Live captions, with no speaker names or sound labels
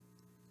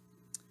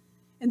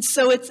And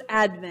so it's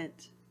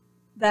Advent,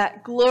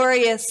 that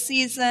glorious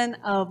season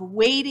of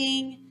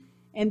waiting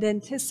and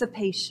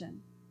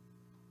anticipation.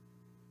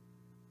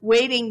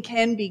 Waiting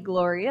can be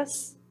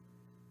glorious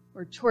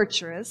or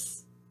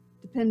torturous,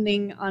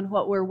 depending on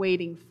what we're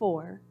waiting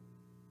for.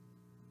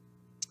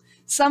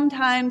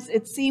 Sometimes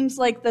it seems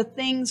like the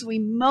things we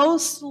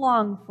most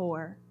long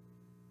for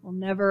will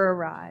never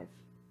arrive.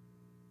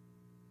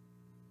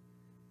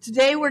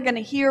 Today we're going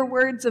to hear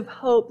words of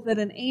hope that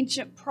an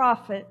ancient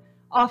prophet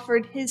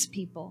offered his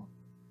people,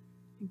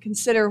 and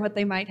consider what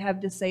they might have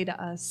to say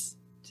to us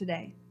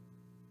today.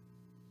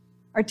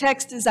 Our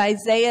text is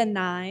Isaiah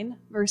 9,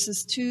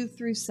 verses 2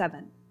 through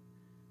 7.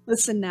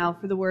 Listen now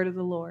for the word of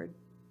the Lord.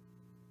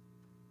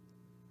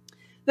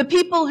 The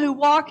people who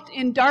walked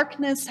in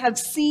darkness have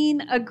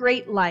seen a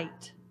great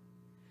light.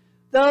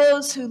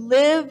 Those who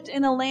lived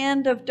in a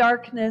land of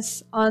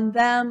darkness, on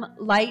them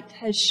light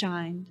has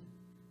shined.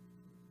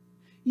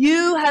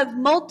 You have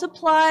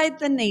multiplied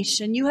the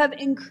nation. You have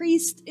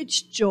increased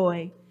its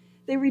joy.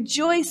 They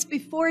rejoice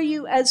before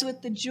you as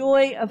with the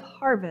joy of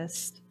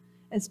harvest,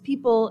 as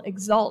people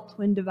exult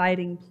when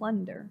dividing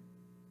plunder.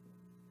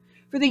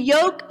 For the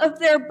yoke of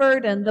their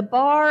burden, the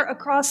bar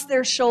across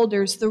their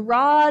shoulders, the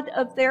rod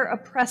of their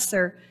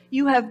oppressor,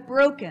 you have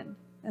broken,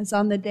 as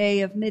on the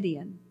day of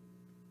Midian.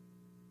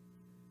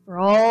 For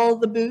all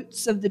the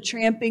boots of the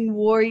tramping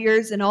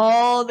warriors and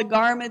all the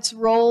garments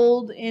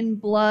rolled in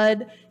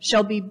blood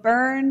shall be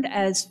burned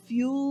as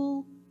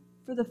fuel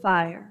for the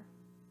fire.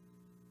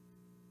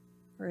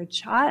 For a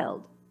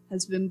child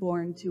has been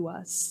born to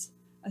us,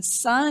 a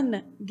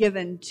son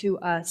given to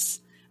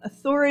us.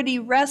 Authority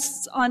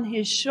rests on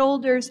his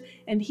shoulders,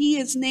 and he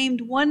is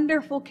named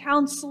Wonderful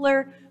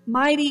Counselor,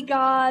 Mighty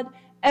God,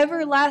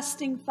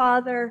 Everlasting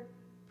Father,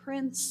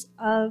 Prince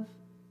of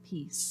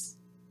Peace.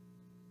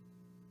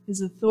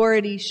 His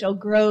authority shall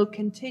grow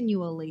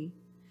continually,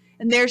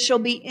 and there shall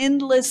be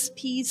endless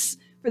peace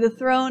for the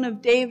throne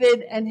of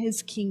David and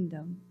his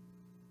kingdom.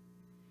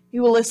 He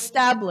will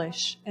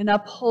establish and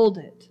uphold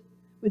it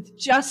with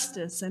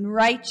justice and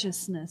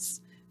righteousness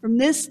from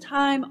this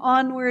time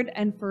onward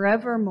and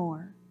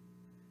forevermore.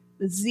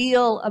 The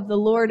zeal of the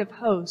Lord of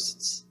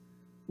hosts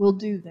will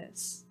do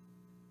this.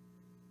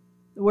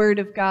 The word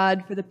of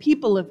God for the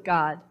people of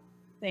God.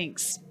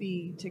 Thanks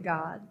be to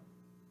God.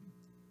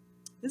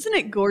 Isn't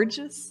it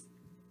gorgeous?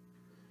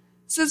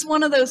 This is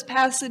one of those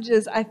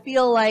passages I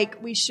feel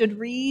like we should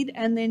read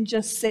and then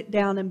just sit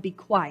down and be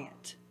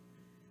quiet,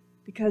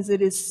 because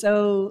it is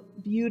so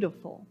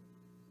beautiful.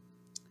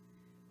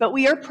 But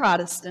we are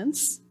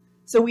Protestants,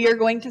 so we are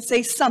going to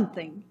say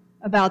something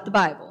about the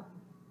Bible.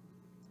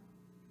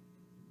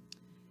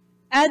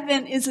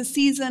 Advent is a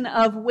season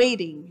of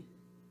waiting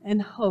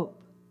and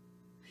hope.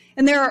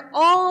 And there are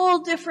all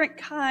different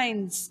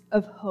kinds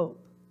of hope.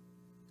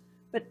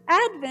 But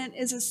Advent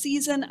is a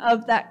season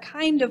of that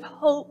kind of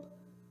hope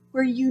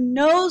where you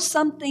know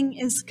something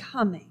is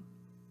coming.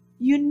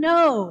 You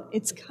know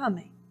it's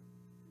coming.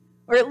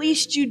 Or at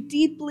least you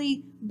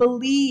deeply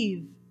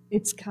believe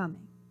it's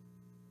coming.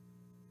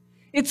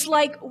 It's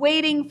like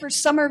waiting for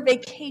summer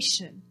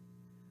vacation,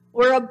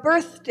 or a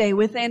birthday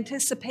with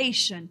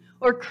anticipation,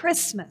 or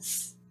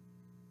Christmas.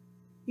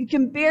 You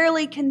can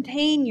barely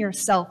contain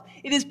yourself.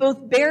 It is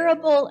both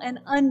bearable and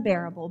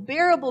unbearable.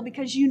 Bearable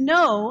because you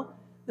know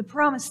the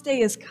promised day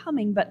is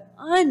coming, but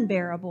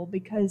unbearable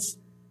because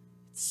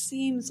it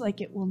seems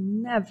like it will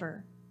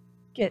never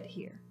get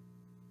here.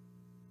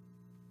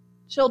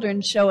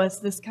 Children show us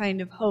this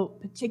kind of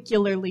hope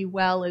particularly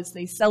well as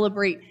they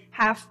celebrate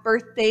half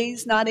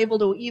birthdays, not able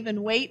to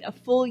even wait a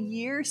full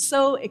year,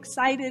 so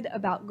excited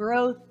about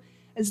growth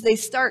as they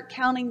start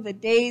counting the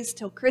days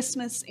till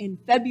Christmas in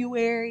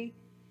February.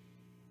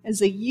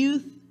 As a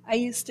youth, I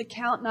used to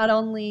count not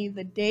only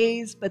the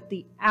days, but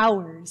the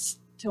hours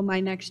till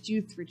my next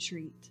youth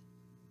retreat.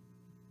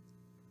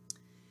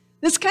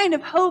 This kind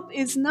of hope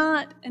is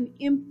not an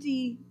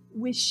empty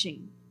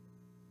wishing.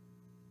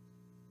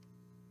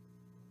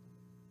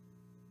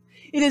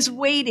 It is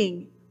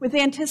waiting with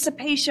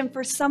anticipation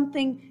for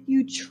something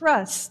you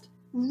trust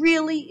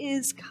really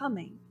is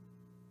coming.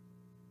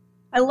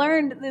 I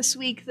learned this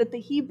week that the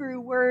Hebrew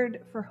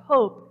word for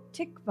hope,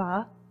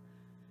 tikva,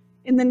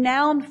 in the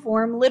noun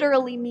form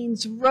literally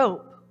means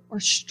rope or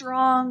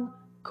strong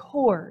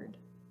cord.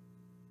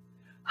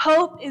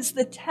 Hope is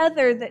the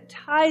tether that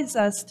ties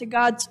us to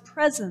God's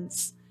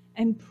presence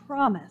and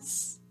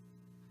promise.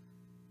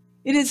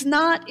 It is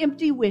not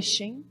empty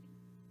wishing,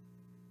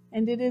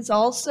 and it is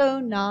also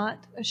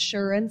not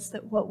assurance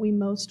that what we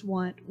most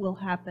want will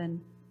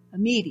happen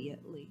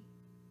immediately.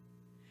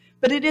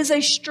 But it is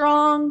a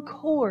strong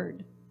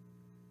cord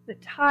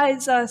that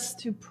ties us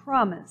to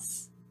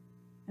promise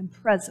and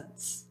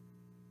presence.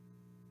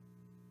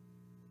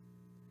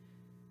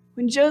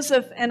 When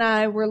Joseph and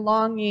I were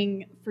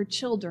longing for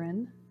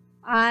children,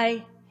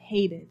 I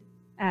hated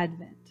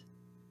Advent.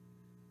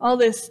 All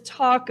this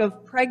talk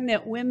of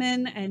pregnant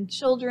women and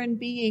children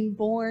being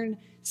born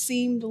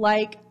seemed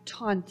like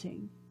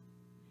taunting.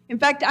 In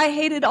fact, I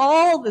hated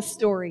all the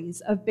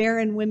stories of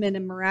barren women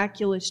and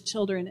miraculous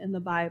children in the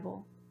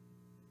Bible.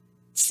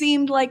 It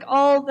seemed like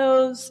all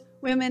those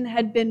women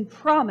had been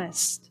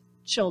promised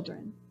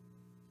children.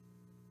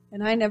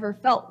 And I never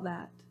felt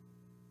that.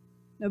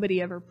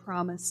 Nobody ever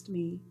promised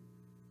me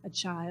a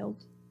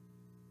child.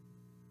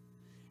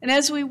 And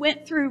as we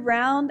went through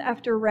round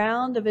after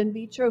round of in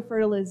vitro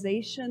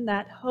fertilization,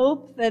 that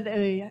hope that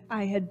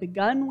I had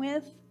begun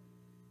with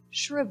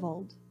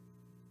shriveled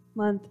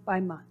month by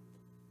month.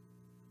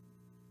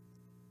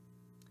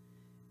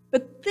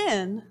 But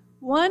then,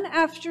 one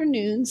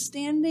afternoon,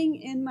 standing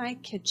in my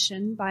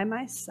kitchen by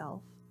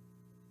myself,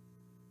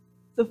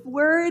 the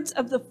words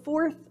of the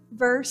 4th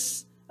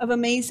verse of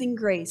Amazing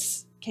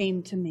Grace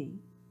came to me.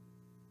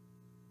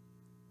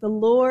 The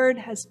Lord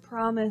has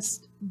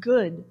promised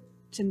good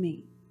to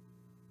me.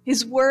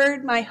 His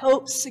word my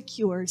hope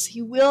secures.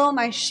 He will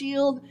my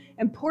shield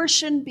and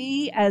portion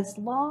be as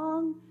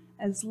long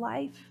as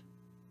life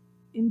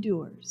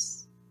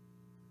endures.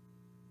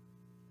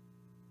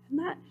 And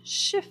that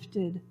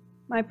shifted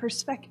my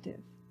perspective.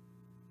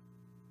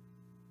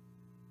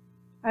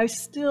 I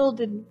still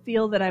didn't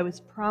feel that I was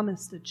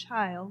promised a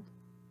child.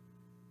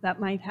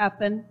 That might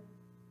happen.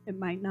 It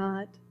might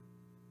not.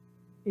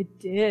 It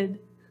did.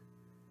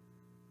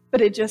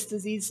 But it just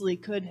as easily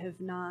could have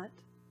not.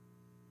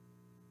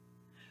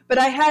 But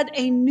I had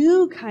a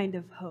new kind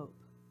of hope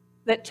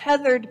that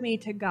tethered me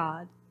to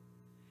God.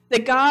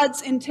 That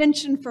God's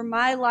intention for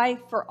my life,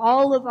 for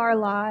all of our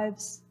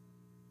lives,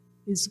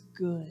 is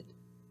good.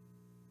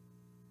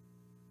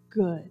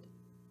 Good.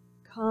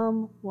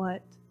 Come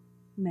what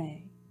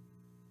may.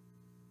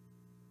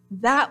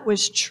 That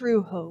was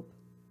true hope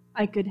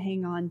I could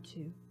hang on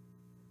to.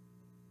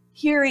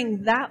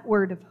 Hearing that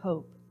word of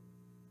hope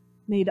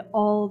made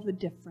all the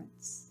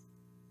difference.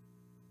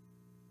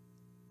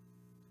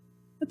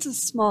 That's a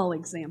small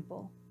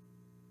example,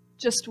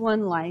 just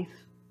one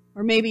life,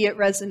 or maybe it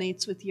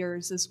resonates with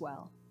yours as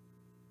well.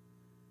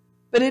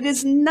 But it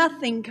is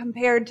nothing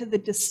compared to the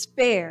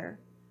despair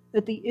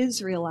that the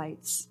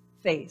Israelites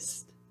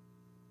faced.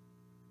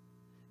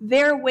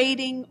 Their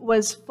waiting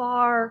was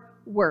far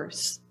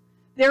worse.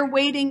 Their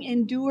waiting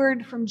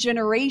endured from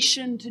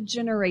generation to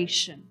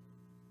generation.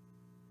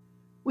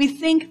 We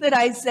think that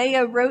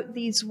Isaiah wrote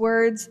these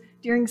words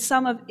during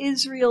some of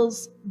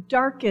Israel's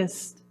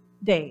darkest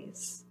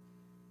days.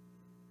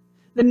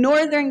 The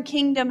northern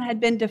kingdom had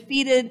been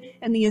defeated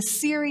and the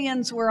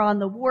Assyrians were on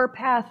the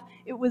warpath.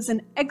 It was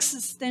an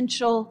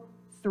existential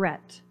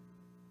threat.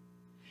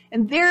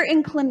 And their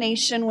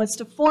inclination was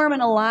to form an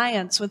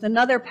alliance with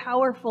another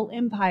powerful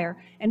empire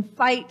and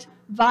fight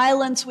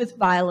violence with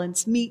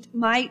violence, meet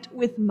might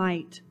with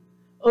might,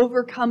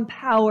 overcome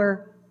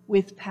power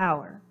with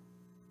power.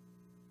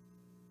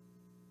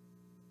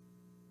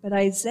 But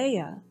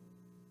Isaiah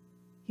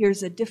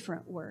hears a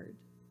different word.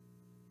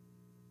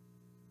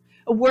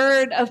 A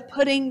word of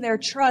putting their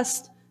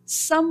trust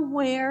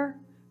somewhere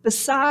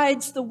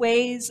besides the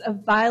ways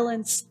of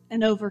violence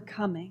and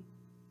overcoming.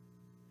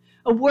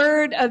 A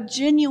word of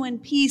genuine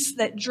peace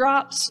that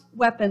drops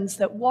weapons,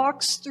 that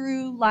walks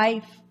through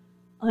life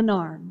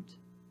unarmed.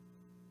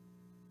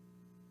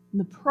 And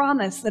the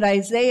promise that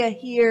Isaiah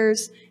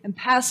hears and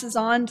passes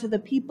on to the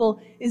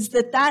people is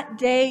that that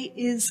day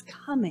is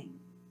coming.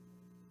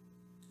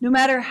 No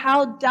matter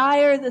how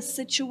dire the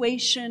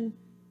situation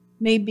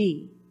may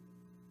be,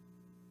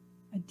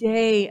 a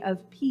day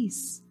of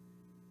peace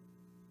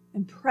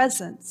and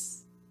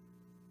presence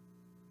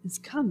is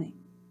coming.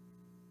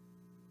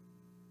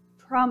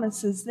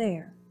 Promise is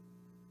there,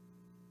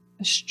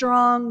 a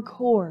strong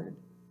cord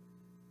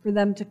for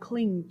them to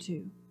cling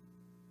to.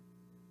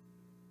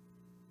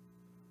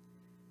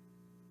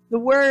 The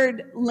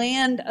word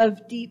land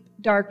of deep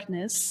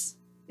darkness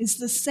is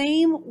the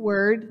same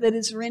word that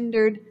is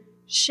rendered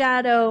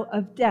shadow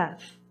of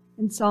death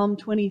in Psalm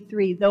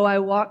 23, though I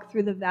walk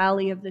through the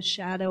valley of the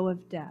shadow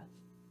of death.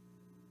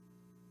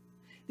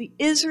 The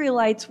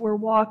Israelites were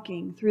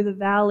walking through the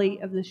valley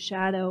of the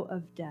shadow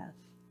of death.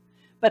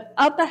 But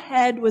up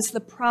ahead was the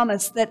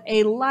promise that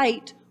a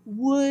light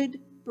would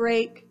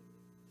break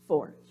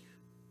forth.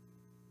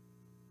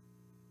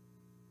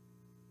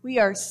 We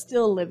are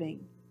still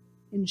living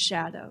in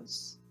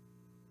shadows.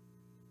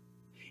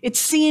 It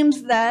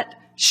seems that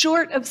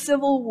short of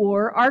civil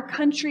war, our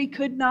country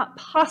could not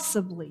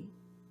possibly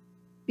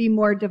be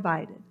more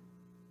divided.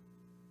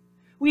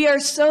 We are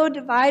so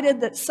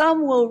divided that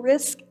some will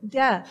risk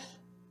death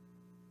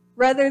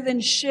rather than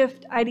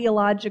shift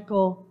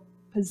ideological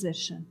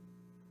position.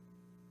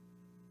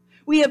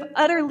 We have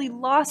utterly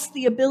lost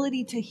the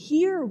ability to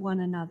hear one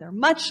another,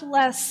 much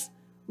less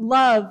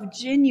love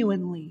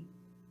genuinely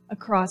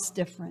across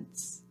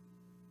difference.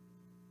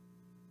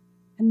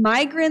 And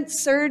migrants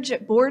surge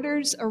at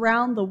borders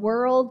around the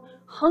world,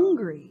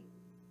 hungry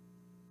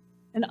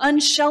and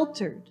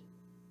unsheltered,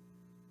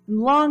 and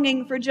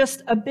longing for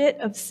just a bit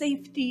of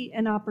safety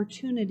and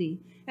opportunity.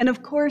 And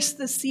of course,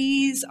 the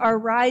seas are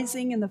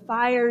rising and the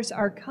fires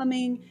are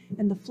coming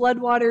and the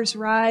floodwaters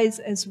rise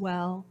as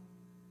well.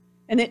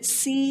 And it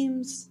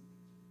seems,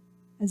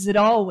 as it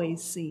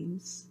always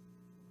seems,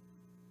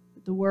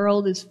 that the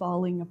world is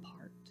falling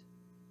apart.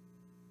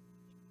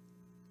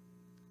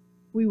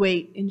 we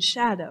wait in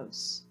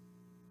shadows.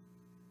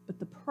 But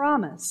the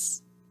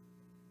promise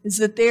is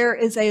that there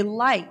is a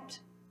light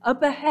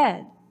up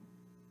ahead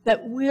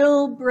that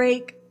will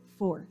break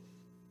forth.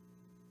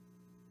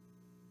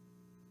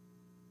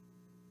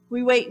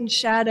 We wait in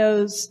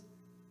shadows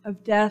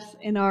of death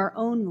in our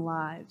own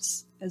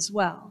lives as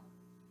well.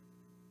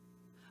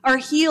 Our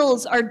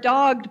heels are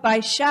dogged by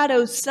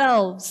shadow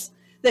selves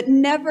that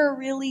never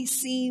really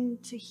seem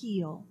to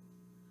heal.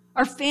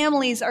 Our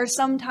families are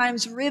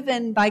sometimes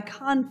riven by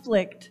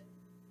conflict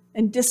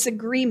and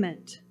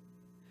disagreement.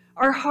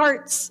 Our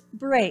hearts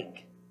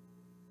break,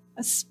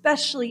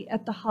 especially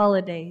at the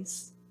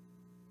holidays,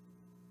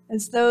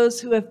 as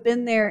those who have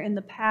been there in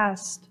the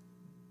past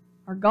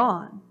are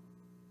gone,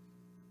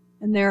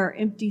 and there are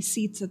empty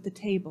seats at the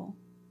table.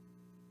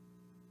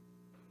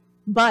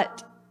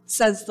 But,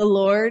 says the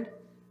Lord,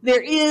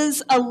 there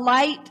is a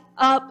light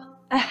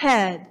up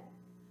ahead,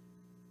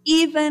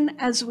 even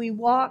as we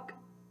walk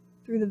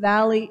through the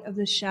valley of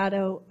the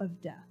shadow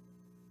of death.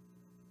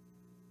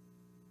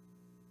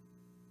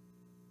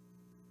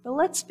 But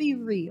let's be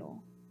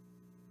real.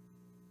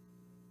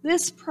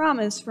 This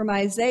promise from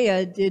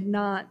Isaiah did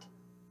not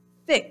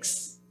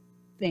fix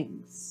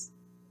things.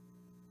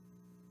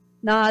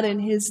 Not in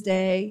his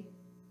day,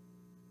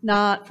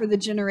 not for the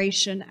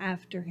generation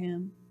after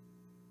him,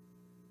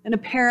 and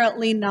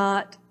apparently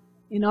not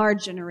in our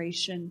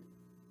generation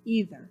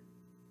either.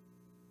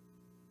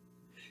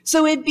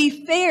 So it'd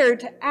be fair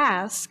to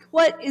ask,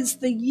 what is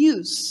the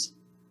use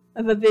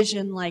of a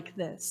vision like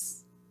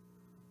this?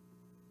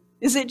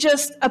 Is it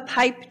just a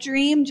pipe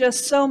dream,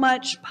 just so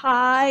much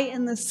pie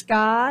in the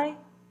sky,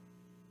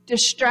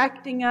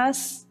 distracting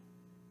us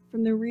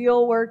from the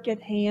real work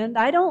at hand?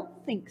 I don't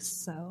think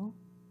so.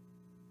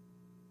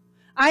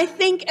 I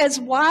think as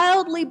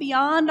wildly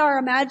beyond our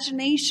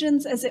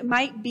imaginations as it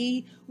might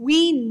be,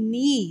 we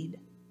need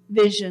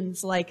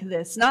visions like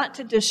this, not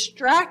to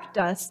distract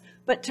us,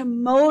 but to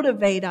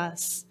motivate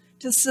us,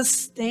 to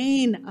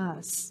sustain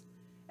us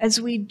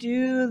as we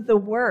do the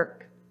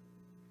work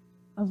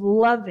of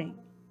loving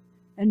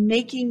and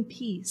making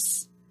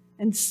peace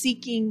and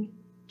seeking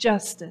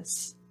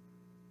justice.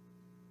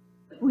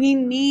 We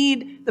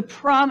need the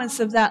promise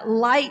of that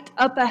light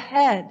up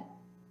ahead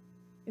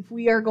if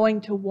we are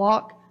going to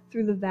walk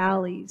through the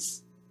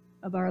valleys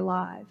of our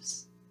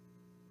lives.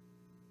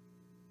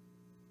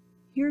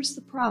 Here's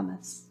the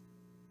promise.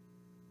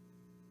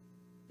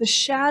 The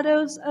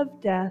shadows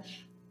of death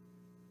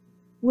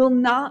will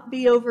not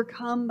be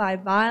overcome by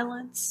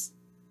violence,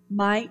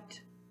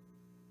 might,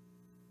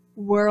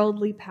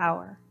 worldly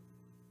power.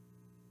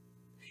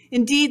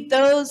 Indeed,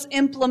 those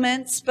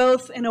implements,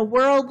 both in a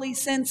worldly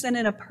sense and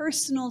in a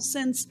personal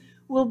sense,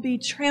 will be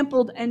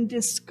trampled and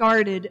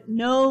discarded,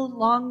 no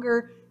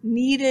longer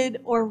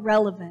needed or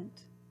relevant.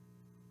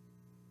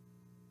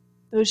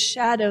 Those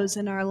shadows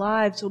in our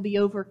lives will be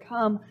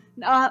overcome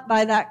not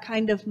by that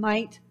kind of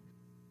might,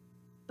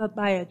 but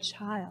by a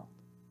child,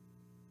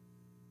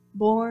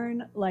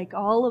 born like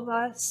all of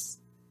us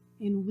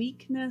in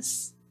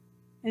weakness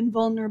and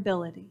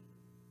vulnerability.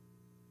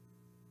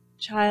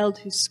 A child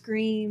who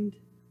screamed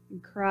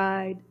and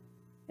cried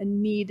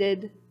and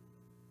needed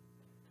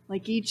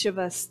like each of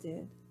us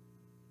did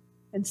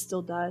and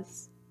still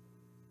does.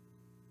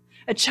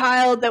 A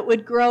child that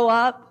would grow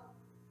up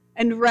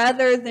and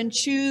rather than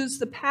choose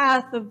the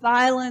path of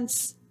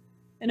violence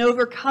and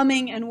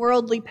overcoming and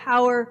worldly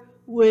power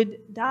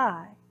would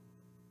die.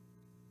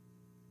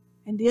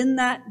 And in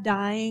that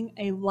dying,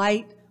 a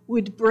light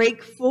would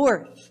break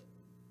forth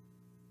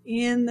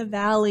in the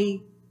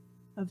valley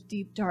of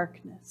deep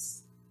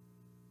darkness.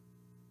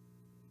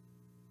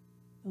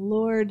 The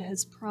Lord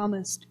has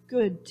promised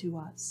good to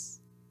us.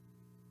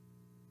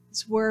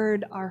 His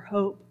word, our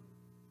hope,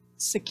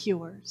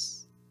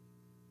 secures.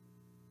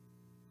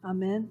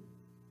 Amen.